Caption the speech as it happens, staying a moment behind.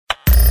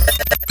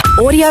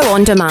Audio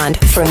on demand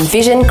from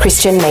Vision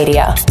Christian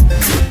Media.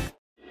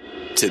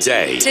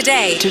 Today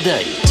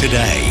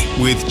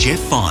with Jeff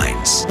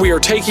Vines. We are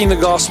taking the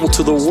gospel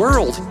to the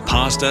world.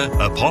 Pastor,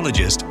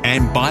 apologist,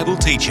 and Bible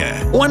teacher.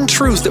 One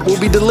truth that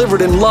will be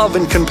delivered in love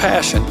and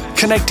compassion,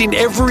 connecting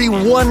every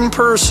one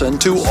person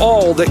to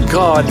all that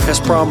God has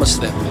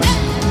promised them.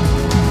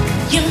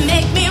 You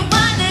make me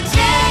wanna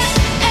dance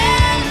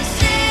and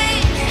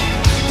sing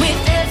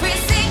with every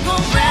single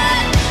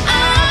breath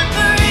I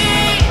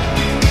breathe.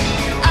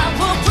 I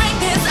will bring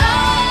this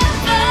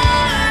offering.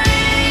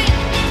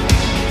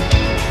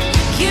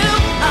 You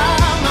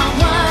are my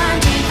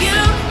wonder, you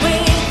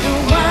with the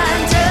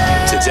wonder.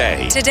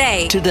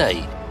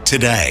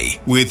 Today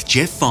with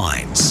Jeff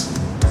Vines.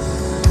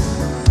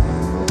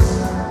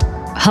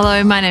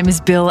 Hello, my name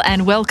is Bill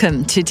and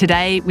welcome to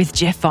Today with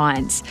Jeff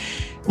Vines.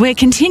 We're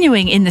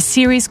continuing in the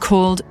series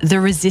called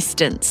The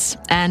Resistance,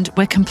 and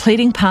we're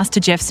completing Pastor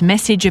Jeff's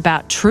message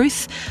about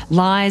truth,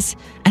 lies,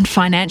 and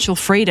financial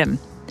freedom.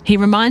 He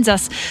reminds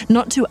us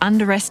not to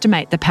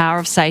underestimate the power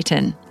of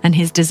Satan and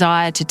his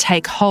desire to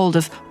take hold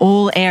of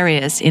all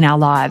areas in our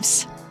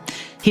lives.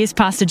 Here's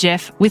Pastor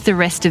Jeff with the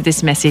rest of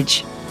this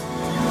message.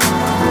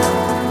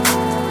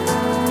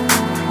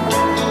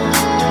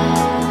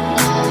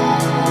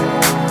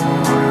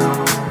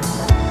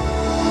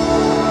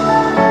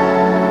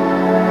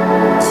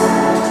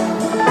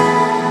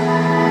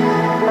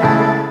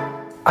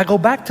 I go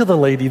back to the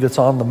lady that's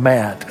on the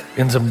mat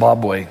in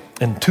Zimbabwe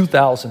in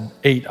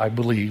 2008, I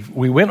believe.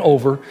 We went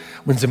over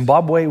when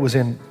Zimbabwe was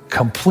in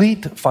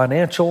complete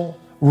financial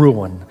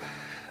ruin.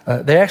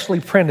 They actually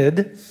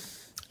printed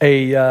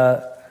a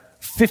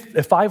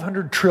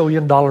 $500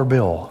 trillion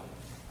bill.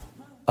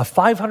 A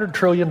 $500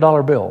 trillion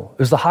bill. It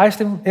was the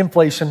highest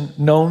inflation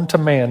known to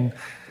man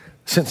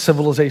since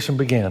civilization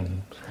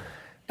began.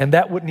 And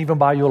that wouldn't even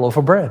buy you a loaf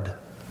of bread.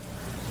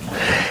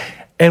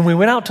 And we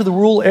went out to the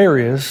rural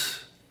areas,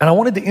 and I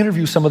wanted to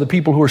interview some of the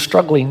people who were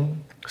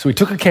struggling. So we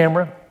took a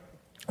camera,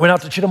 went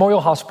out to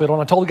Chitamoyo Hospital,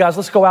 and I told the guys,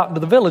 let's go out into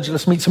the village and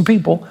let's meet some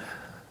people.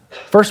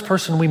 First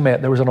person we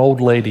met, there was an old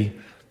lady,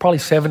 probably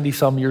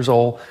 70-some years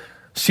old,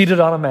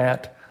 seated on a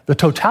mat. The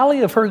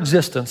totality of her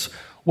existence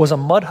was a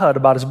mud hut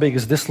about as big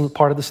as this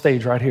part of the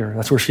stage right here.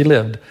 That's where she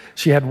lived.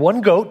 She had one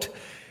goat,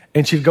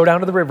 and she'd go down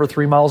to the river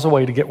 3 miles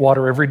away to get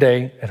water every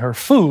day, and her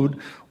food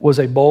was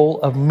a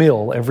bowl of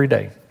meal every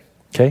day.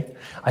 Okay?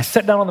 I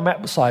sat down on the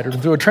mat beside her,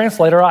 and through a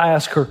translator, I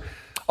asked her,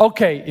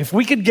 okay, if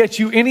we could get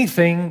you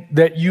anything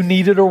that you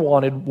needed or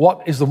wanted,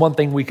 what is the one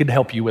thing we could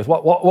help you with?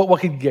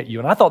 What could get you?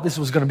 And I thought this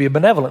was going to be a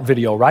benevolent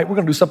video, right? We're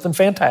going to do something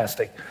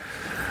fantastic.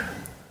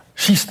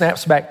 She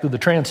snaps back through the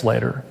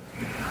translator.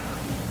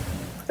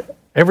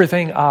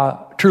 Everything I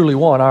truly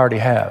want, I already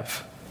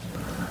have.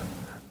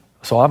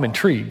 So I'm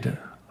intrigued.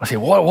 I said,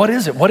 what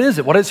is it? What is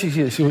it? What is she?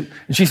 And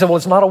she said, well,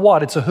 it's not a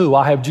what, it's a who.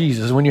 I have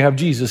Jesus. And when you have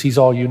Jesus, he's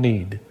all you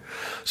need.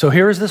 So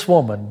here is this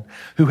woman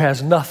who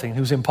has nothing,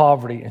 who's in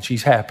poverty, and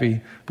she's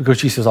happy because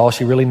she says all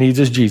she really needs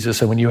is Jesus.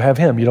 And when you have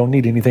him, you don't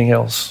need anything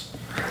else.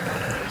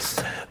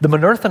 The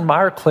Manurthan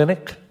Meyer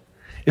Clinic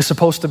is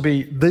supposed to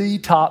be the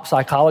top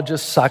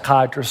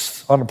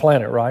psychiatrists on the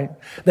planet, right?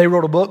 They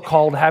wrote a book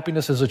called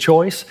Happiness is a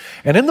Choice.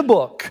 And in the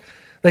book,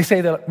 they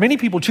say that many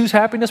people choose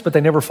happiness, but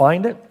they never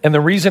find it. And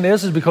the reason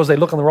is because they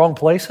look in the wrong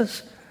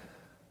places.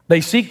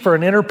 They seek for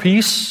an inner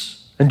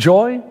peace and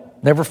joy,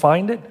 never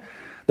find it.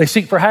 They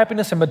seek for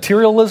happiness and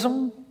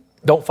materialism,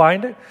 don't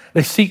find it.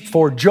 They seek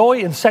for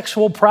joy and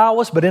sexual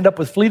prowess, but end up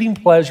with fleeting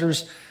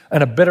pleasures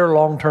and a bitter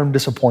long-term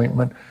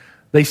disappointment.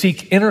 They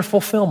seek inner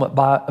fulfillment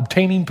by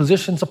obtaining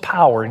positions of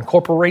power in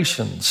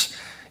corporations,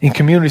 in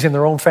communities, in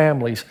their own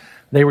families.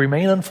 They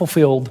remain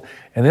unfulfilled,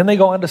 and then they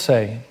go on to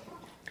say,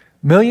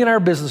 millionaire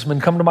businessmen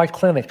come to my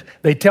clinic.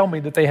 They tell me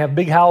that they have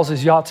big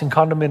houses, yachts, and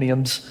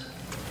condominiums.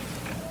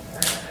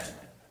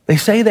 They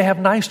say they have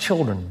nice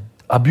children,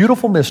 a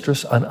beautiful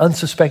mistress, an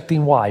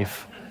unsuspecting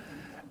wife,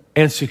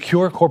 and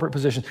secure corporate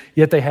positions,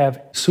 yet they have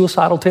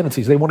suicidal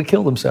tendencies. They want to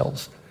kill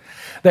themselves.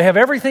 They have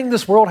everything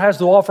this world has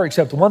to offer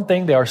except one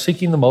thing they are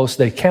seeking the most.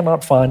 They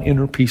cannot find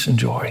inner peace and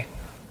joy.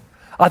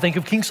 I think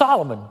of King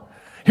Solomon.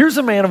 Here's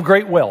a man of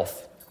great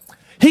wealth.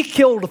 He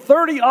killed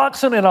 30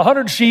 oxen and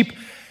 100 sheep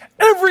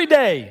every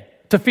day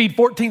to feed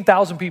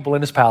 14,000 people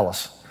in his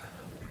palace.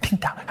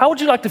 How would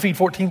you like to feed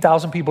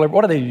 14,000 people?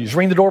 What do they use?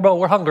 Ring the doorbell,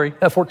 we're hungry.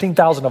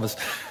 14,000 of us.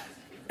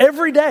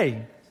 Every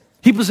day,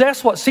 he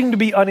possessed what seemed to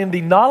be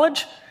unending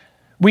knowledge.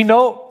 We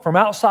know from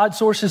outside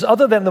sources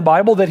other than the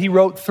Bible that he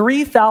wrote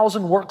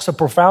 3,000 works of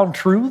profound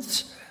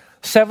truths.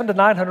 700 to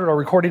 900 are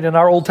recorded in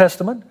our Old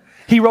Testament.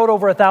 He wrote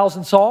over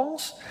 1,000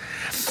 songs.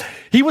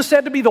 He was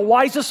said to be the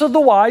wisest of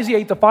the wise. He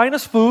ate the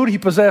finest food. He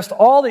possessed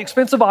all the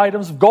expensive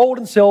items of gold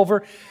and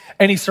silver.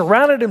 And he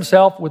surrounded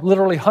himself with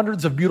literally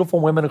hundreds of beautiful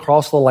women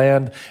across the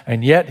land.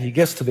 And yet he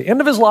gets to the end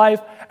of his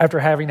life after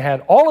having had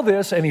all of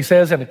this. And he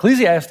says in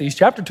Ecclesiastes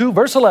chapter 2,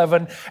 verse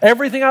 11,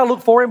 everything I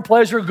look for in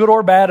pleasure, good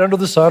or bad, under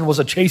the sun was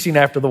a chasing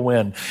after the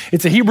wind.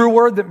 It's a Hebrew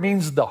word that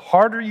means the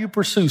harder you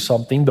pursue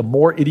something, the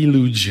more it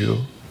eludes you.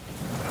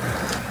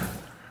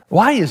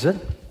 Why is it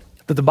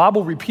that the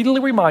Bible repeatedly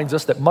reminds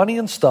us that money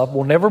and stuff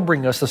will never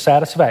bring us the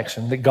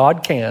satisfaction that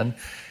God can.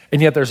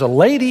 And yet there's a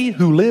lady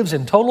who lives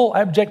in total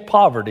abject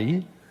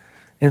poverty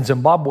in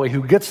Zimbabwe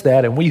who gets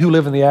that, and we who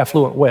live in the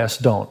affluent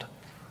West don't.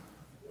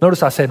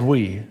 Notice I said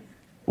we.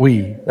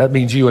 We. That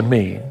means you and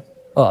me.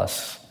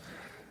 Us.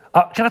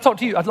 Can I talk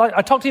to you?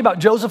 I talked to you about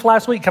Joseph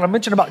last week. Can I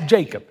mention about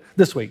Jacob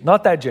this week?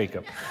 Not that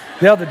Jacob.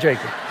 The other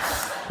Jacob.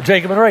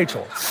 Jacob and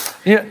Rachel.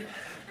 Yeah.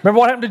 Remember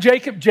what happened to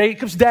Jacob?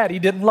 Jacob's daddy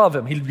didn't love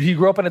him. He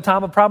grew up in a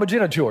time of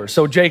primogeniture.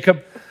 So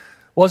Jacob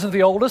wasn't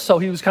the oldest, so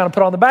he was kind of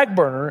put on the back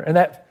burner, and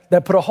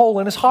that put a hole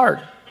in his heart.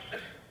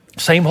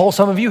 Same hole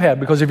some of you had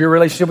because of your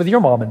relationship with your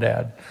mom and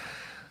dad.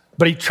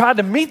 But he tried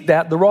to meet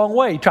that the wrong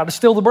way. He tried to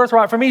steal the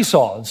birthright from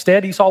Esau.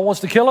 Instead, Esau wants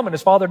to kill him, and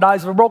his father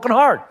dies of a broken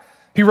heart.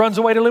 He runs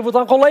away to live with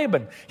Uncle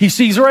Laban. He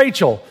sees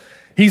Rachel.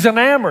 He's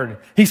enamored.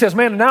 He says,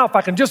 man, now if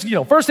I can just,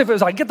 first if it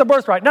was I get the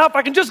birthright, now if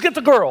I can just get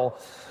the girl.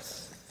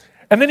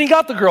 And then he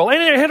got the girl,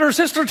 and he hit her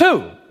sister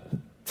too.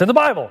 It's in the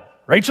Bible.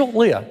 Rachel,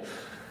 Leah.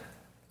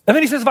 And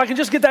then he says, if I can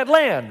just get that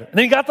land. And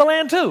then he got the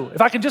land too.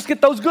 If I can just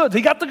get those goods. He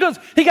got the goods.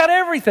 He got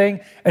everything.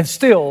 And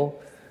still,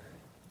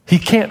 he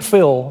can't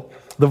fill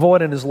the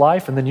void in his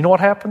life. And then you know what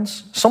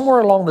happens?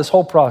 Somewhere along this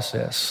whole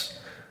process,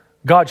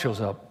 God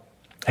shows up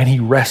and he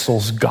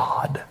wrestles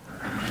God.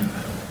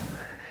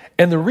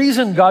 And the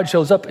reason God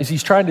shows up is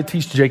he's trying to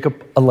teach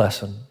Jacob a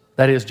lesson.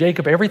 That is,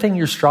 Jacob, everything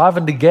you're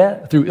striving to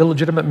get through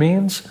illegitimate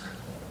means,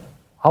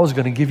 I was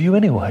going to give you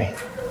anyway.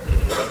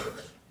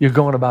 You're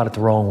going about it the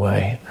wrong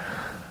way.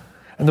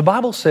 And the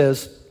Bible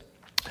says,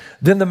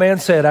 then the man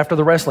said after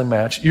the wrestling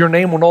match, your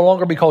name will no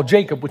longer be called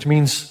Jacob, which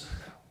means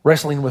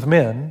wrestling with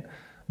men,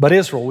 but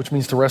Israel, which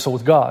means to wrestle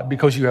with God,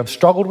 because you have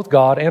struggled with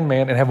God and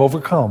man and have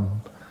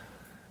overcome.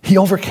 He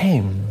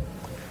overcame.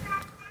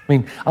 I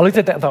mean, I looked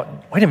at that and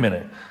thought, wait a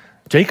minute.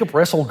 Jacob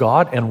wrestled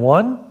God and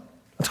won?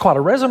 That's quite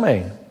a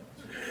resume.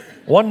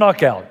 One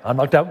knockout. I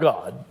knocked out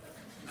God.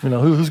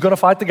 Who's going to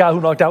fight the guy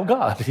who knocked out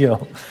God?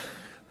 But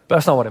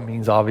that's not what it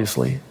means,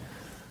 obviously.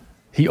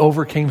 He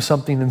overcame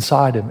something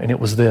inside him, and it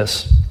was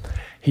this.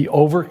 He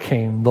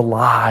overcame the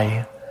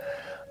lie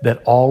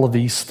that all of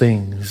these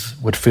things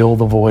would fill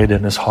the void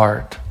in his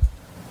heart.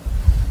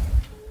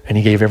 And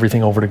he gave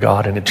everything over to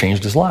God, and it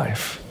changed his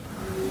life.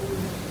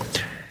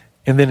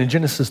 And then in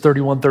Genesis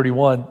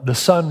 31:31, the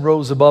sun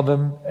rose above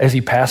him as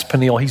he passed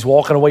Peniel. He's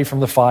walking away from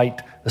the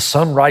fight. The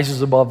sun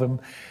rises above him,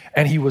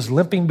 and he was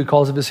limping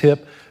because of his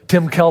hip.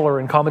 Tim Keller,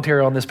 in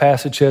commentary on this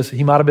passage, says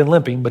he might have been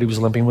limping, but he was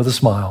limping with a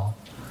smile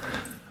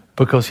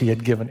because he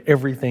had given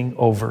everything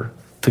over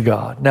to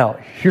God. Now,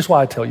 here's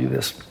why I tell you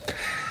this.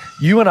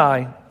 You and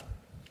I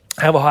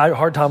have a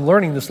hard time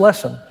learning this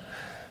lesson.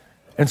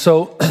 And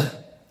so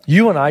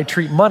you and I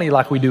treat money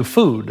like we do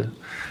food.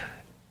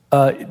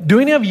 Do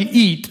any of you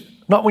eat,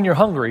 not when you're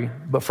hungry,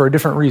 but for a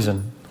different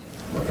reason?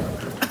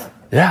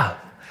 Yeah.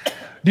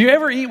 Do you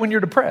ever eat when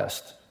you're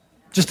depressed?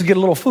 Just to get a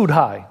little food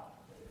high,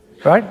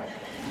 right?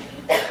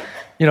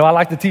 I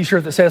like the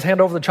t-shirt that says, hand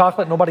over the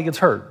chocolate, nobody gets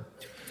hurt.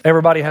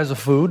 Everybody has a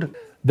food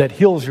that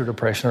heals your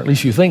depression, or at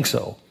least you think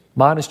so.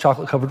 Mine is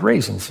chocolate-covered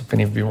raisins, if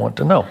any of you want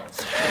to know.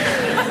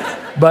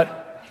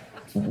 But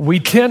we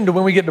tend to,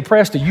 when we get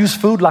depressed, to use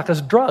food like a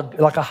drug,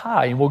 like a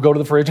high, and we'll go to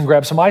the fridge and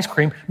grab some ice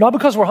cream, not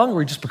because we're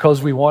hungry, just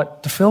because we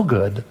want to feel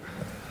good.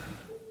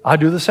 I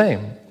do the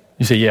same.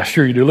 You say, yeah,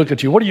 sure you do. Look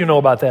at you. What do you know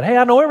about that? Hey,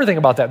 I know everything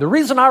about that. The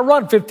reason I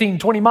run 15,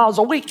 20 miles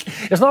a week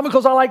is not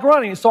because I like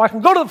running, it's so I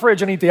can go to the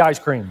fridge and eat the ice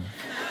cream.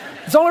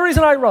 It's the only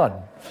reason I run.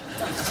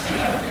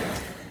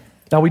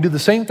 Now, we do the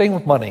same thing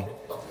with money.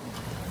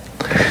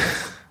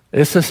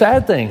 It's a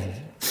sad thing.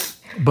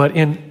 But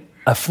in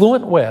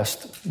affluent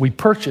West, we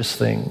purchase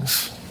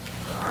things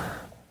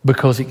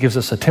because it gives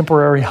us a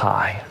temporary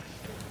high.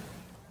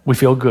 We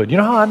feel good. You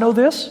know how I know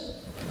this?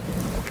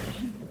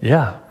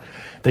 Yeah.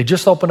 They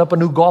just opened up a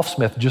new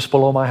Golfsmith just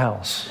below my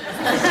house.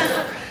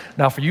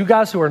 Now, for you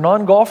guys who are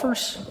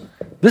non-golfers,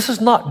 this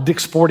is not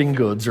Dick's Sporting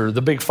Goods or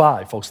the Big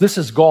Five, folks. This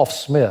is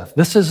Golfsmith.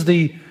 This is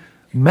the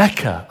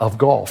Mecca of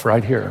golf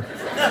right here.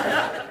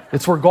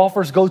 It's where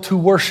golfers go to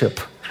worship.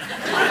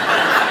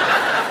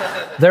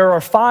 There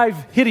are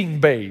 5 hitting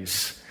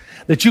bays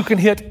that you can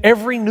hit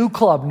every new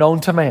club known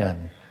to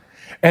man.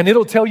 And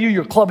it'll tell you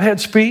your club head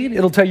speed.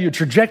 It'll tell you your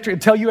trajectory.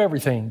 It'll tell you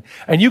everything.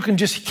 And you can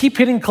just keep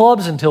hitting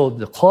clubs until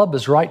the club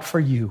is right for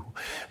you.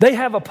 They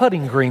have a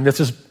putting green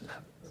that's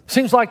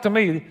seems like to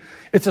me,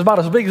 it's about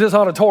as big as this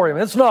auditorium.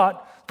 It's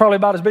not. Probably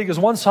about as big as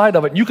one side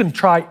of it. You can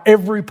try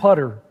every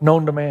putter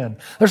known to man.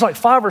 There's like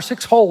 5 or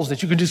 6 holes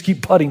that you can just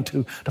keep putting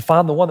to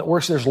find the one that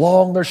works. There's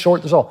long, there's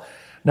short, there's all.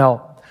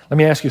 Now, let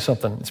me ask you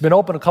something. It's been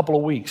open a couple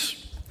of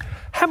weeks.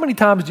 How many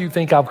times do you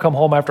think I've come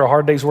home after a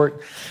hard day's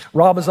work?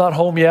 Robin's not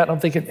home yet. And I'm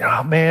thinking,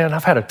 oh man,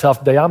 I've had a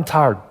tough day. I'm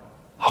tired.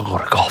 I'll go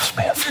to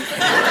Golfsmith.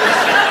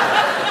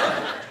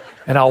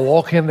 And I'll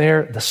walk in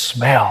there, the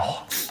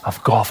smell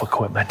of golf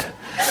equipment.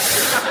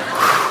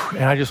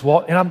 And I just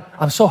walk, and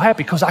I'm so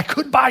happy because I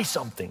could buy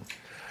something.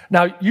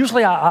 Now,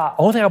 usually,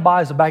 only thing I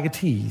buy is a bag of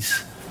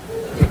teas.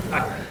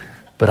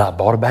 But I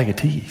bought a bag of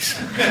teas.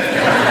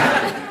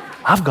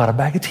 I've got a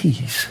bag of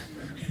teas.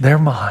 They're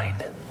mine.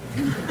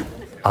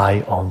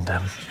 I own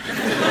them.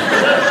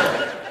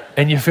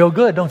 And you feel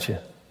good, don't you?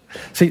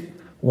 See,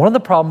 one of the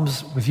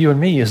problems with you and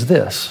me is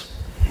this.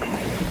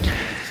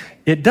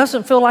 It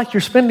doesn't feel like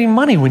you're spending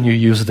money when you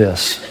use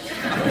this.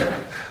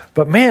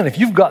 But man, if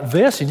you've got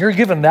this and you're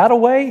giving that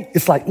away,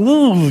 it's like,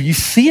 ooh, you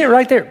see it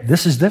right there.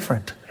 This is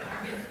different.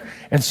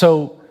 And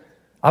so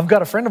I've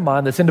got a friend of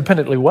mine that's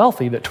independently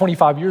wealthy that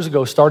 25 years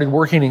ago started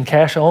working in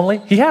cash only.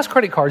 He has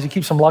credit cards. He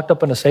keeps them locked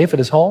up in a safe at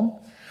his home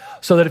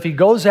so that if he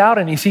goes out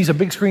and he sees a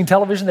big screen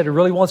television that he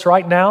really wants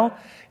right now,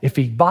 if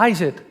he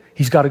buys it,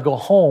 he's got to go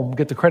home,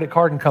 get the credit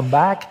card and come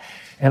back.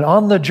 And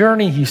on the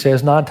journey, he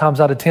says, 9 times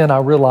out of 10, I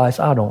realize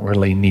I don't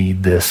really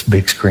need this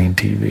big screen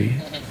TV.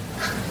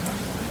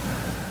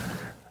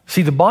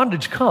 See, the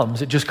bondage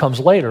comes. It just comes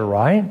later,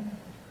 right?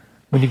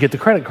 When you get the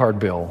credit card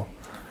bill.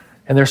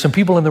 And there's some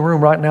people in the room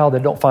right now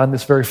that don't find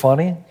this very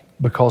funny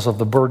because of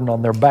the burden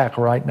on their back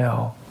right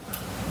now.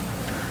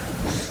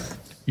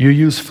 You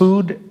use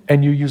food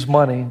and you use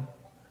money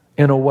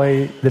in a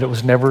way that it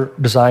was never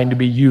designed to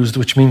be used,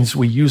 which means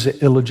we use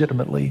it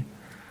illegitimately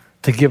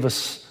to give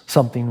us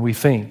something we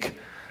think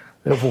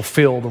that will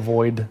fill the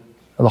void,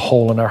 the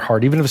hole in our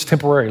heart, even if it's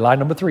temporary. Lie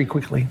number 3,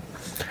 quickly.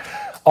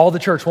 All the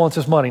church wants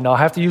is money. Now, I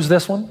have to use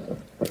this one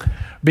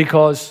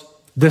because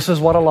this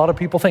is what a lot of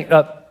people think.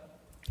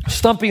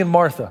 Stumpy and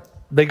Martha,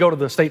 they go to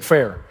the state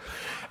fair.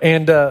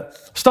 And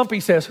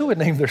Stumpy says, who would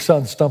name their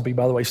son Stumpy,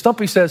 by the way?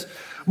 Stumpy says,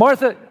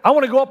 Martha, I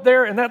want to go up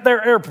there in that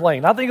there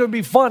airplane. I think it would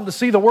be fun to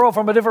see the world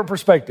from a different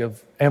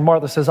perspective. And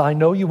Martha says, I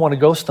know you want to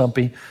go,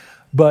 Stumpy,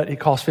 but it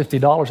costs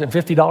 $50, and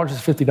 $50 is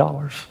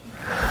 $50.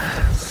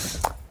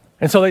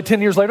 And so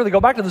 10 years later, they go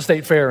back to the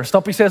state fair. And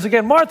Stumpy says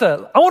again,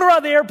 Martha, I want to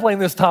ride the airplane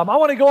this time. I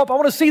want to go up. I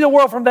want to see the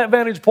world from that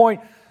vantage point.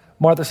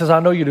 Martha says,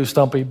 I know you do,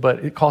 Stumpy,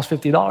 but it costs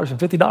 $50, and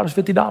 $50 is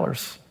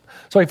 $50.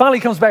 So he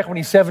finally comes back when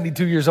he's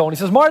 72 years old. He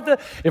says, Martha,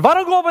 if I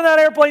don't go up in that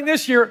airplane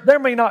this year, there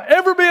may not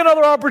ever be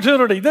another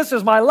opportunity. This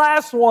is my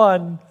last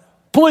one.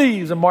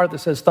 Please. And Martha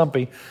says,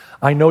 Stumpy,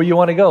 I know you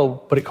want to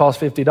go, but it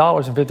costs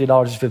 $50, and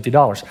 $50 is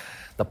 $50.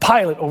 The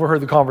pilot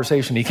overheard the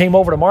conversation. He came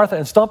over to Martha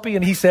and Stumpy,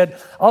 and he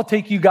said, I'll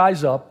take you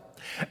guys up.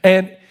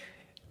 And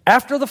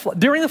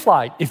during the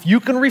flight, if you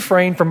can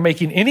refrain from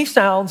making any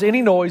sounds,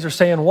 any noise, or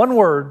saying one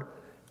word,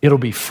 it'll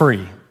be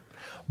free.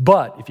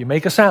 But if you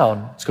make a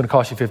sound, it's going to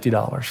cost you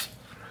 $50.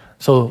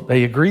 So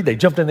they agreed. They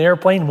jumped in the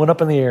airplane, went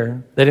up in the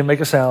air. They didn't make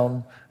a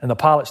sound. And the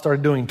pilot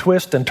started doing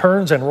twists and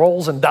turns and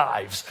rolls and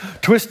dives.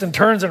 Twists and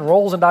turns and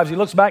rolls and dives. He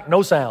looks back,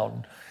 no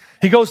sound.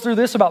 He goes through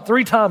this about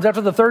 3 times.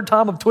 After the 3rd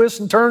time of twists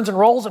and turns and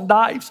rolls and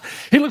dives,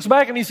 he looks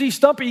back and he sees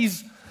Stumpy.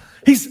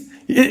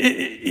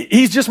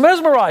 He's just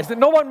mesmerized that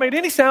no one made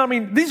any sound. I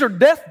mean, these are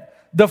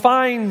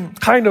death-defying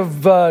kind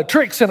of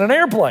tricks in an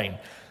airplane.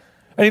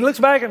 And he looks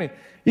back and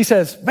he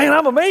says, man,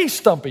 I'm amazed,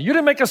 Stumpy. You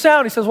didn't make a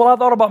sound. He says, well, I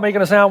thought about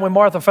making a sound when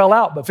Martha fell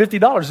out, but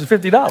 $50 is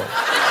 $50.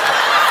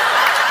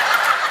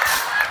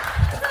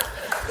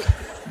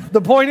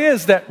 The point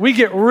is that we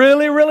get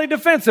really, really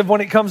defensive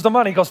when it comes to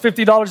money because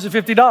 $50 is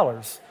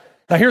 $50.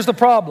 Now, here's the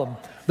problem.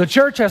 The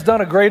church has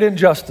done a great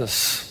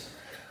injustice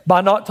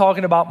by not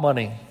talking about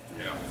money.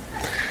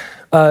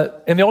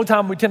 And the only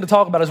time we tend to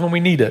talk about it is when we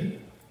need it.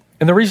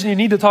 And the reason you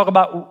need to talk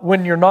about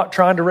when you're not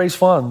trying to raise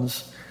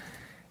funds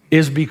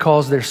is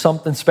because there's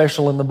something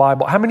special in the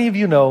Bible. How many of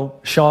you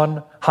know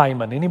Sean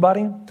Hyman?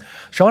 Anybody?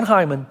 Sean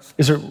Hyman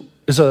is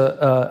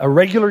a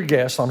regular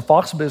guest on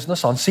Fox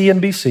Business, on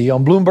CNBC,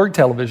 on Bloomberg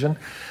Television.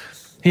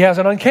 He has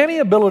an uncanny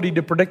ability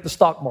to predict the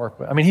stock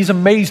market. I mean, he's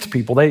amazed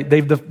people.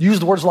 They've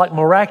used words like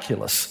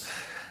miraculous.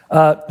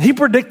 He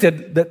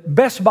predicted that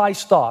Best Buy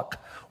stock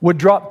would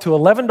drop to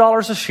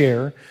 $11 a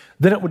share,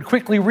 then it would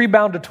quickly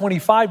rebound to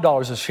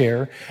 $25 a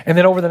share, and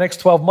then over the next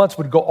 12 months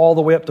would go all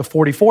the way up to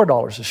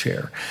 $44 a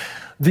share.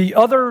 The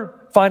other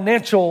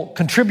financial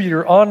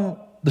contributor on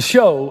the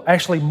show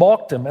actually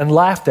mocked him and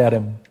laughed at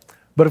him.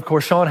 But of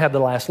course, Sean had the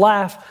last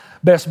laugh.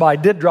 Best Buy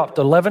did drop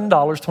to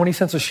 $11, 20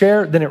 cents a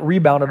share, then it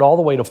rebounded all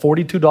the way to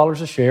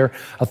 $42 a share,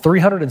 a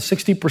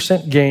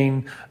 360%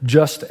 gain,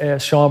 just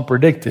as Sean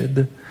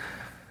predicted.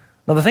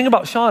 Now, the thing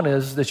about Sean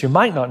is that you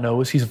might not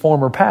know is he's a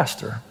former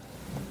pastor.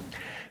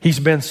 He's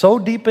been so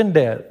deep in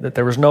debt that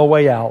there was no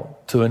way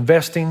out to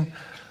investing,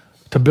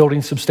 to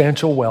building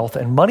substantial wealth.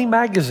 And Money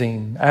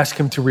Magazine asked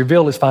him to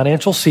reveal his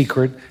financial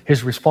secret.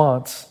 His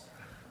response,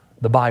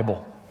 the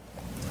Bible.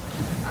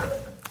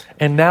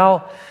 And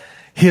now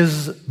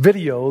his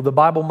video, The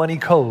Bible Money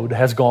Code,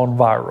 has gone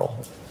viral.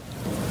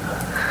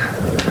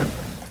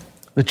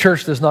 The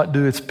church does not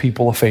do its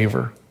people a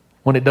favor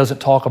when it doesn't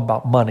talk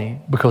about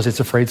money because it's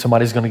afraid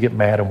somebody's going to get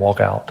mad and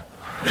walk out.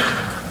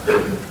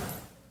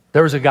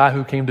 There was a guy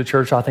who came to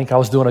church. I think I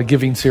was doing a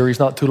giving series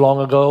not too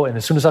long ago. And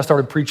as soon as I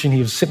started preaching, he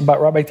was sitting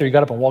right back there. He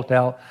got up and walked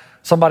out.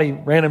 Somebody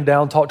ran him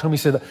down, talked to him. He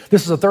said,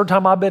 this is the 3rd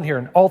time I've been here.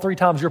 And all 3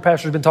 times your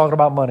pastor's been talking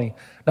about money.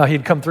 Now,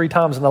 he'd come 3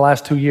 times in the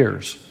last 2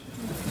 years.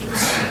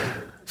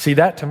 See,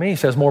 that to me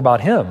says more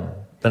about him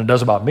than it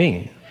does about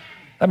me.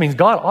 That means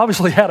God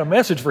obviously had a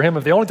message for him.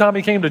 If the only time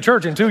he came to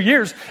church in 2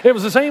 years, it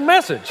was the same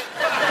message.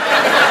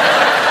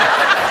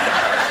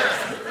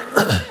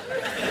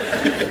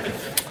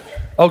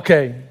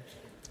 Okay.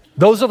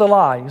 Those are the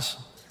lies.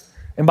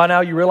 And by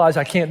now you realize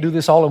I can't do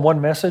this all in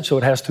one message, so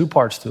it has two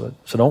parts to it.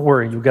 So don't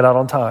worry, you'll get out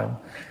on time.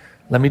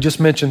 Let me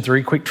just mention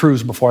 3 quick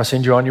truths before I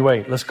send you on your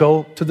way. Let's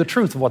go to the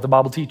truth of what the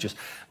Bible teaches.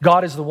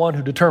 God is the one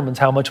who determines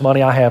how much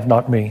money I have,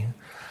 not me.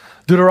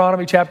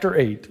 Deuteronomy chapter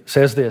 8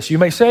 says this, you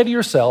may say to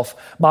yourself,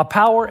 my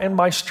power and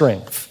my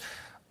strength,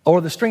 or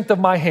the strength of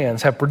my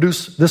hands have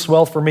produced this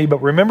wealth for me,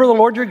 but remember the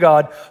Lord your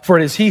God, for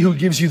it is He who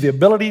gives you the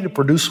ability to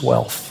produce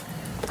wealth.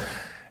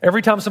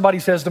 Every time somebody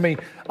says to me,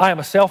 I am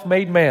a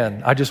self-made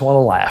man, I just want to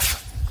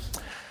laugh.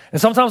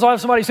 And sometimes I'll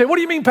have somebody say, what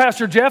do you mean,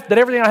 Pastor Jeff, that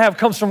everything I have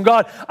comes from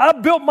God? I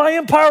built my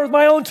empire with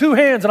my own 2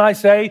 hands. And I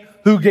say,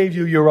 who gave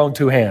you your own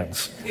 2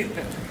 hands?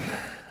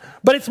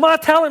 But it's my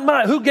talent,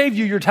 who gave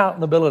you your talent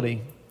and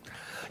ability?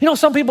 You know,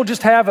 some people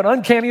just have an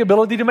uncanny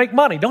ability to make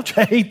money. Don't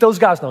you hate those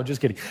guys? No,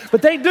 just kidding.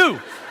 But they do.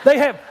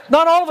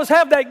 Not all of us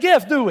have that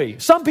gift, do we?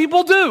 Some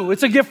people do.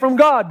 It's a gift from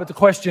God. But the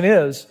question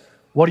is,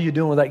 what are you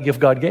doing with that gift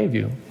God gave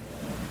you?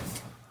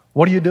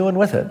 What are you doing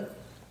with it?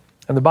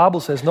 And the Bible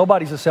says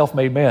nobody's a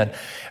self-made man.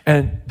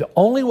 And the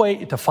only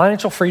way to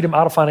financial freedom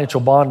out of financial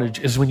bondage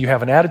is when you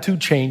have an attitude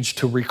change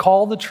to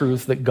recall the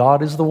truth that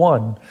God is the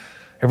one.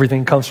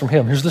 Everything comes from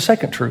Him. Here's the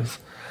second truth.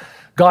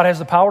 God has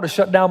the power to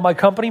shut down my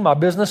company, my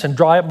business, and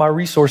dry up my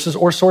resources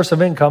or source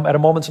of income at a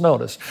moment's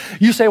notice.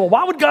 You say, well,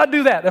 why would God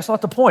do that? That's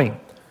not the point.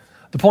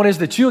 The point is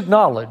that you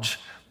acknowledge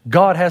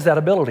God has that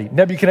ability.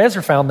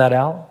 Nebuchadnezzar found that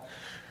out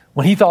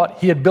when he thought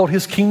he had built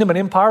his kingdom and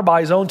empire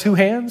by his own 2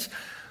 hands.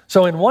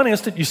 So in one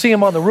instant, you see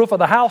him on the roof of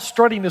the house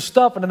strutting his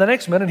stuff, and in the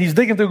next minute, he's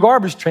digging through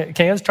garbage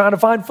cans trying to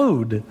find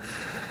food.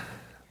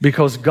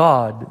 Because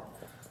God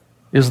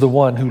is the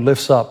one who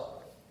lifts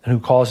up and who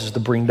causes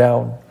to bring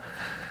down.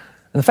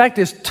 And the fact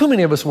is, too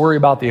many of us worry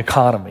about the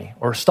economy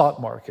or stock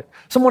market.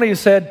 Somebody has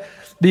said,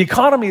 the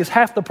economy is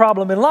half the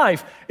problem in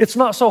life. It's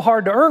not so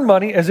hard to earn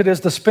money as it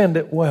is to spend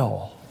it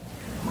well.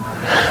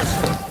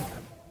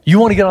 You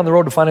want to get on the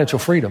road to financial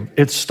freedom.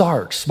 It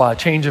starts by a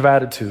change of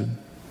attitude.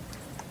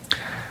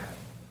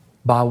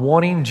 By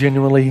wanting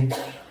genuinely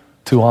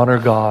to honor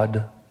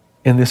God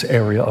in this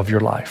area of your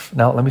life.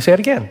 Now, let me say it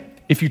again.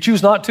 If you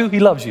choose not to, He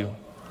loves you.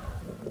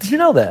 Did you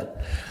know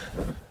that?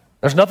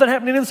 There's nothing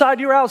happening inside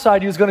you or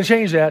outside you that's going to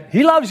change that.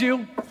 He loves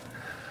you.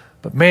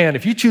 But man,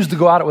 if you choose to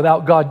go at it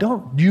without God,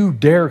 don't you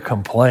dare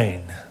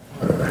complain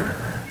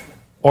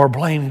or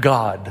blame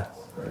God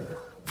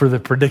for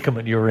the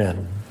predicament you're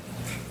in.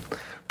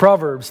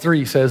 Proverbs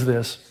 3 says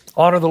this,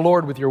 honor the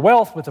Lord with your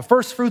wealth, with the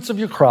first fruits of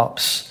your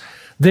crops.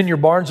 Then your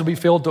barns will be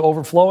filled to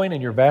overflowing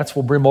and your vats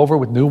will brim over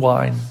with new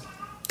wine.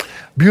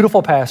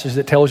 Beautiful passage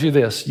that tells you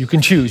this. You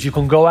can choose. You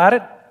can go at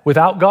it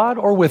without God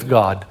or with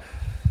God.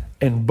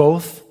 And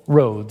both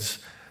roads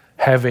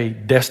have a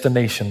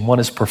destination. One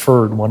is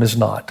preferred, one is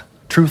not.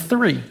 Truth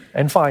 3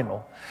 and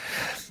final.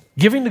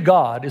 Giving to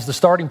God is the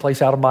starting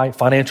place out of my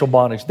financial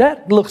bondage.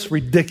 That looks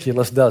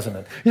ridiculous, doesn't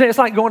it? You know, it's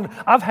like going,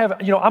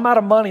 I'm out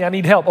of money, I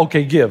need help.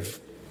 Okay, give.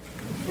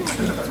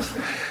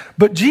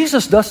 But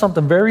Jesus does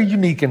something very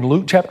unique in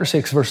Luke chapter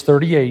 6, verse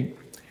 38.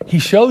 He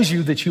shows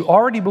you that you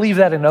already believe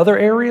that in other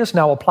areas.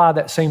 Now apply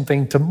that same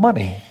thing to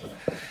money.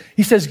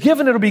 He says,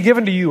 given it'll be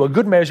given to you, a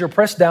good measure,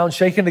 pressed down,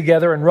 shaken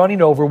together, and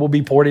running over will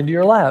be poured into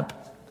your lap.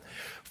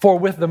 For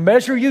with the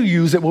measure you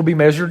use, it will be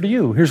measured to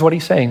you. Here's what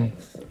he's saying.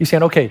 He's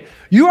saying, okay,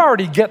 you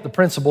already get the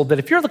principle that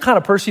if you're the kind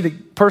of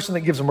person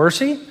that gives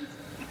mercy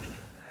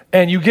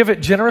and you give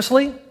it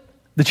generously,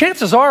 the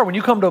chances are when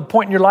you come to a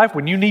point in your life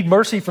when you need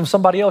mercy from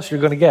somebody else, you're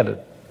going to get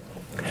it.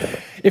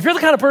 If you're the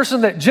kind of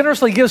person that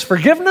generously gives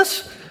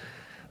forgiveness,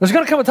 there's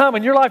going to come a time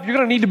in your life you're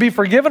going to need to be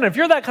forgiven. If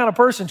you're that kind of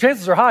person,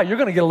 chances are high you're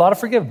going to get a lot of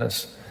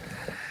forgiveness.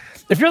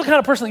 If you're the kind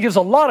of person that gives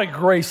a lot of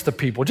grace to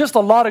people, just a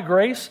lot of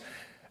grace,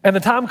 and the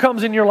time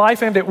comes in your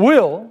life, and it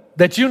will,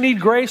 that you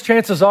need grace,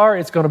 chances are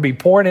it's going to be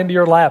pouring into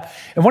your lap.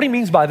 And what he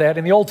means by that,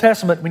 in the Old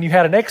Testament, when you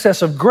had an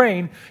excess of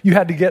grain, you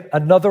had to get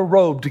another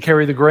robe to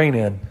carry the grain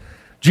in.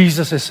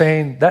 Jesus is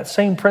saying that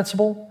same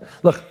principle.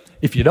 Look,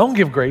 if you don't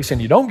give grace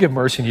and you don't give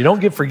mercy and you don't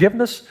give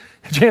forgiveness,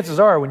 chances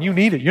are when you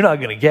need it, you're not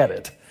going to get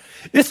it.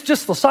 It's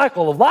just the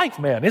cycle of life,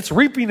 man. It's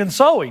reaping and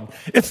sowing.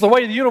 It's the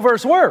way the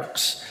universe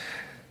works.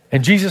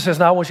 And Jesus says,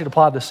 now I want you to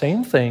apply the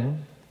same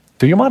thing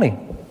to your money.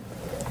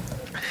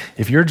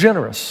 If you're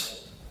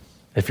generous,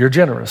 then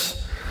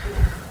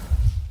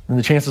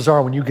the chances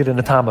are when you get in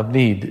a time of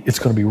need, it's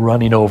going to be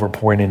running over,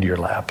 pouring into your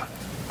lap.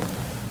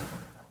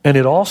 And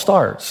it all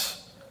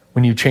starts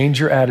when you change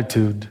your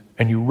attitude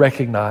and you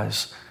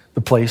recognize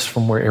the place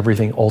from where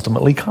everything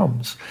ultimately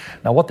comes.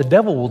 Now, what the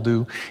devil will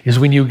do is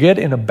when you get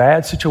in a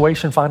bad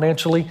situation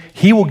financially,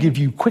 he will give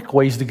you quick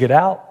ways to get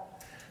out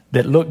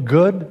that look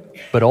good,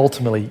 but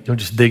ultimately you'll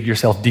just dig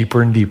yourself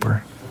deeper and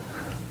deeper.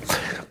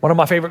 One of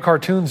my favorite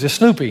cartoons is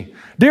Snoopy.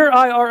 Dear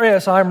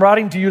IRS, I'm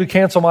writing to you to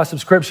cancel my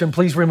subscription.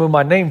 Please remove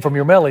my name from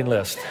your mailing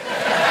list.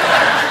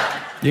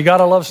 You got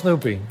to love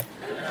Snoopy.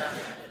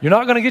 You're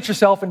not going to get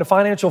yourself into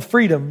financial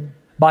freedom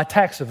by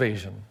tax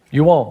evasion.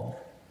 You won't.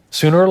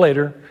 Sooner or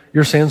later,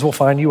 your sins will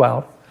find you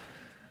out.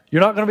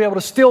 You're not going to be able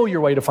to steal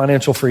your way to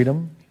financial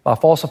freedom by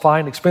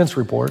falsifying expense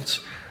reports.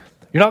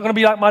 You're not going to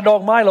be like my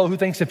dog Milo, who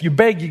thinks if you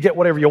beg, you get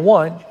whatever you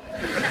want.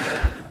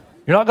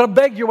 You're not going to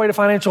beg your way to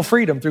financial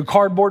freedom through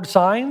cardboard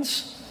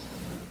signs,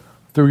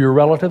 through your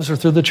relatives, or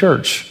through the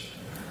church.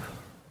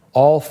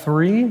 All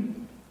three,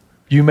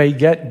 you may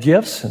get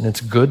gifts, and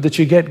it's good that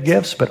you get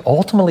gifts, but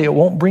ultimately it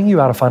won't bring you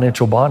out of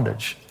financial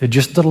bondage. It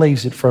just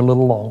delays it for a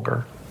little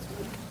longer.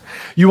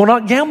 You will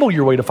not gamble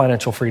your way to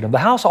financial freedom. The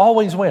house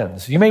always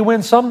wins. You may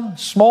win some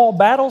small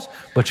battles,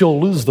 but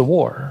you'll lose the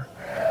war.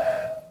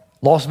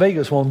 Las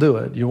Vegas won't do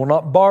it. You will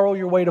not borrow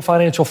your way to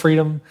financial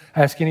freedom.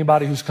 Ask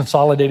anybody who's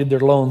consolidated their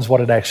loans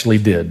what it actually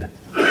did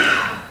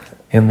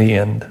in the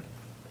end.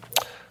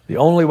 The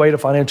only way to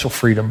financial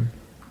freedom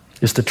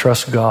is to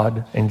trust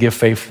God and give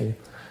faithful.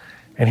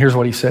 And here's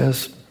what he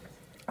says.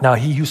 Now,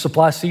 he who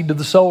supplies seed to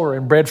the sower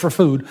and bread for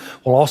food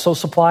will also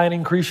supply and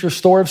increase your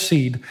store of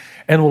seed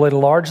and will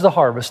enlarge the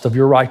harvest of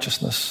your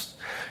righteousness.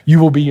 You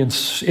will be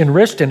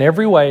enriched in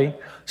every way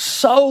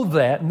so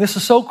that, and this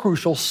is so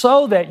crucial,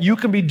 so that you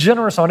can be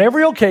generous on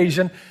every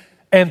occasion,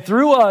 and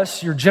through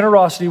us, your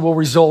generosity will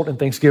result in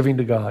thanksgiving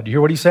to God. You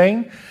hear what he's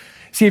saying?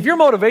 See, if your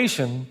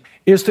motivation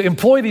is to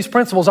employ these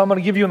principles I'm going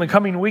to give you in the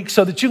coming weeks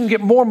so that you can get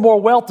more and more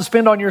wealth to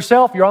spend on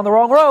yourself, you're on the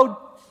wrong road.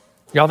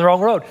 You're on the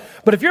wrong road.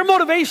 But if your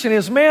motivation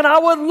is, man, I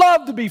would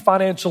love to be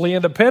financially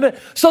independent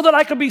so that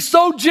I can be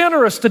so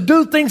generous to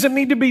do things that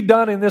need to be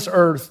done in this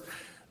earth,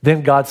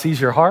 then God sees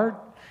your heart.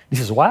 He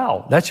says,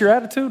 wow, that's your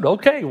attitude?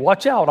 Okay,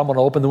 watch out. I'm going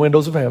to open the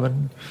windows of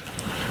heaven.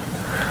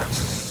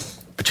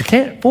 But you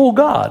can't fool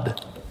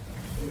God.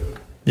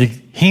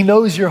 He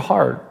knows your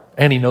heart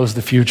and he knows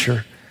the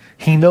future.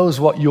 He knows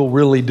what you'll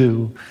really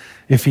do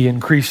if he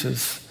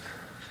increases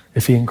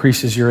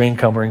your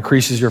income or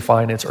increases your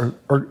finance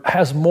or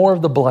has more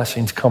of the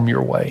blessings come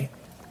your way.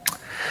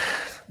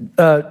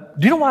 Do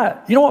you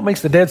know what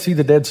makes the Dead Sea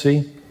the Dead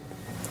Sea?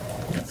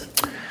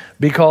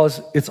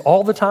 Because it's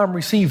all the time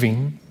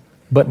receiving,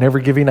 but never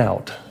giving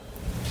out.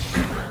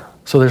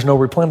 So there's no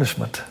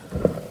replenishment.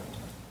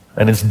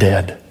 And it's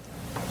dead.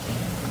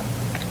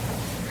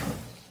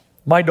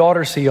 My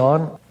daughter,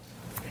 Sion,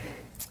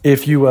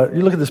 if you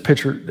look at this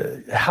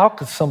picture, how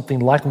could something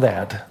like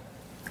that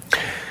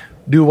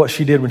do what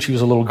she did when she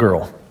was a little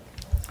girl?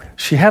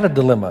 She had a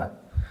dilemma: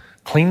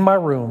 clean my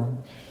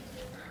room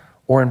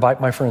or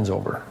invite my friends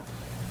over.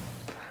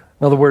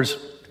 In other words,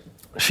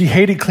 she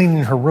hated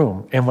cleaning her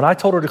room. And when I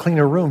told her to clean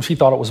her room, she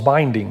thought it was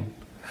binding.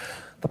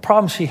 The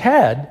problem she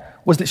had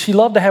was that she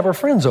loved to have her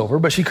friends over,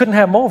 but she couldn't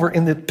have them over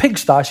in the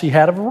pigsty she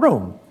had of a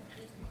room.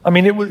 I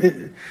mean,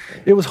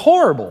 it was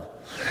horrible.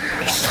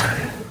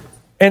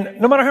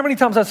 And no matter how many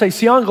times I'd say,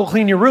 Sion, go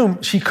clean your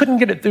room, she couldn't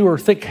get it through her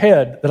thick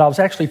head that I was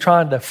actually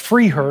trying to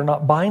free her,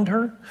 not bind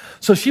her.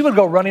 So she would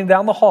go running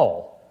down the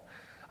hall.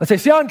 I'd say,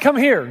 Sion, come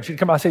here. And she'd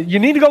come out. I'd say, you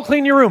need to go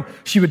clean your room.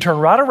 She would turn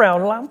right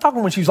around. I'm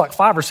talking when she was like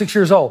 5 or 6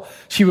 years old.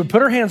 She would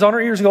put her hands on her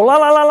ears and go, la,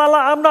 la, la, la,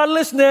 la, I'm not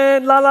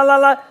listening, la, la, la,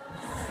 la.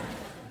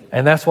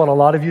 And that's what a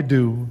lot of you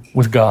do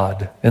with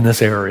God in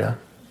this area.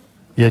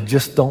 You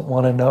just don't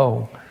want to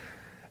know.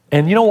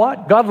 And you know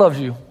what? God loves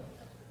you.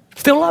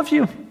 Still loves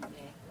you.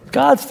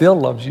 God still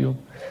loves you.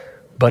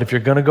 But if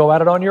you're going to go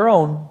at it on your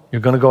own,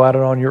 you're going to go at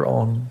it on your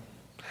own.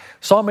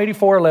 Psalm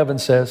 84:11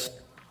 says,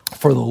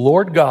 for the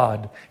Lord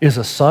God is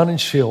a sun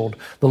and shield.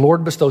 The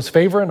Lord bestows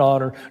favor and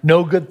honor.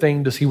 No good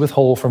thing does he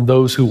withhold from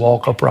those who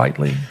walk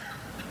uprightly.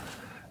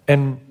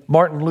 And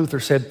Martin Luther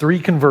said 3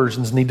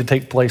 conversions need to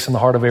take place in the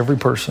heart of every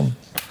person.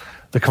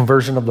 The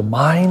conversion of the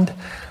mind,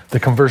 the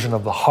conversion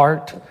of the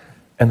heart,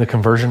 and the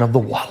conversion of the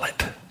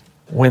wallet.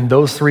 When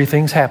those 3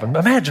 things happen,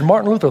 imagine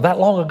Martin Luther that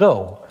long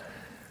ago.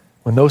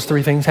 When those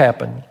 3 things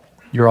happen,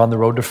 you're on the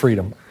road to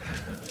freedom.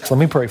 So let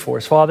me pray for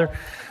us. Father,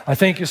 I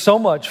thank you so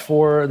much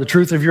for the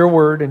truth of your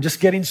word and just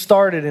getting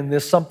started in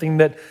this, something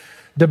that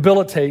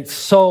debilitates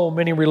so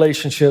many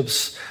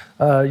relationships,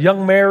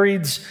 young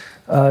marrieds,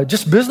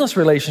 just business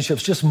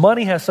relationships. Just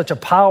money has such a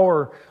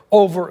power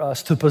over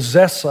us to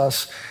possess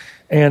us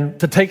and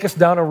to take us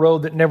down a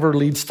road that never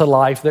leads to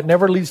life, that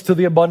never leads to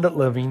the abundant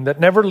living, that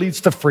never leads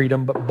to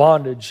freedom, but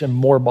bondage and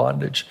more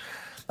bondage.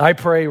 I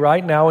pray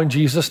right now in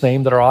Jesus'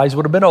 name that our eyes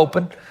would have been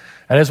open.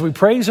 And as we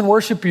praise and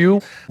worship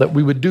you, that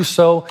we would do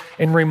so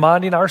in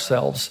reminding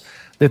ourselves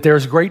that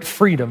there's great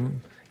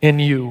freedom in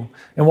you.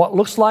 And what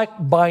looks like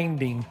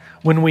binding,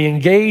 when we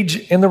engage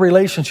in the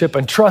relationship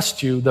and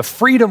trust you, the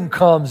freedom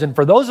comes. And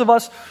for those of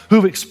us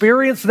who've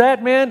experienced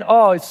that, man,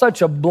 oh, it's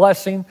such a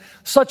blessing,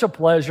 such a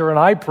pleasure. And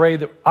I pray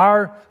that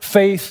our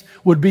faith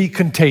would be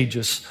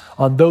contagious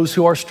on those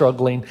who are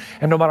struggling.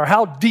 And no matter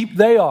how deep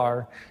they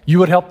are, you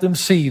would help them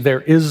see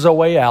there is a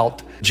way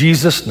out. In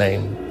Jesus'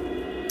 name,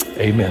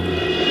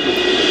 amen.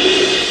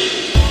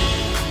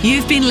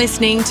 You've been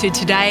listening to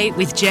Today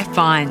with Jeff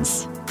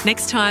Vines.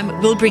 Next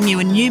time, we'll bring you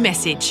a new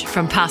message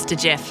from Pastor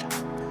Jeff.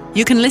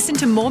 You can listen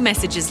to more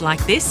messages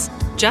like this.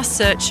 Just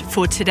search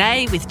for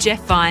Today with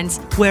Jeff Vines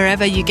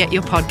wherever you get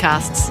your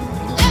podcasts.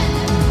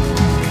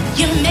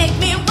 You make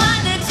me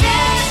wanna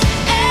dance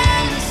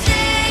and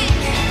sing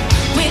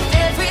with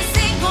every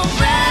single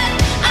breath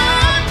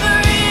I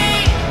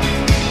breathe.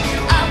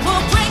 I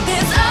will bring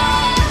this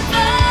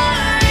offering.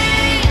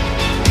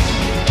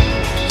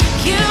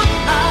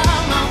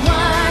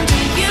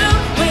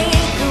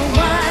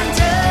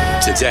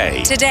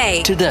 Today.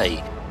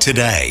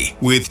 Today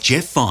with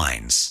Jeff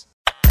Vines.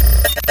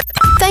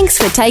 Thanks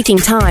for taking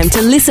time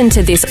to listen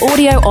to this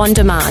audio on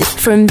demand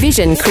from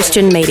Vision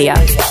Christian Media.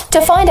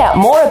 To find out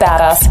more about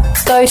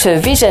us, go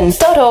to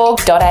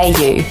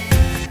vision.org.au.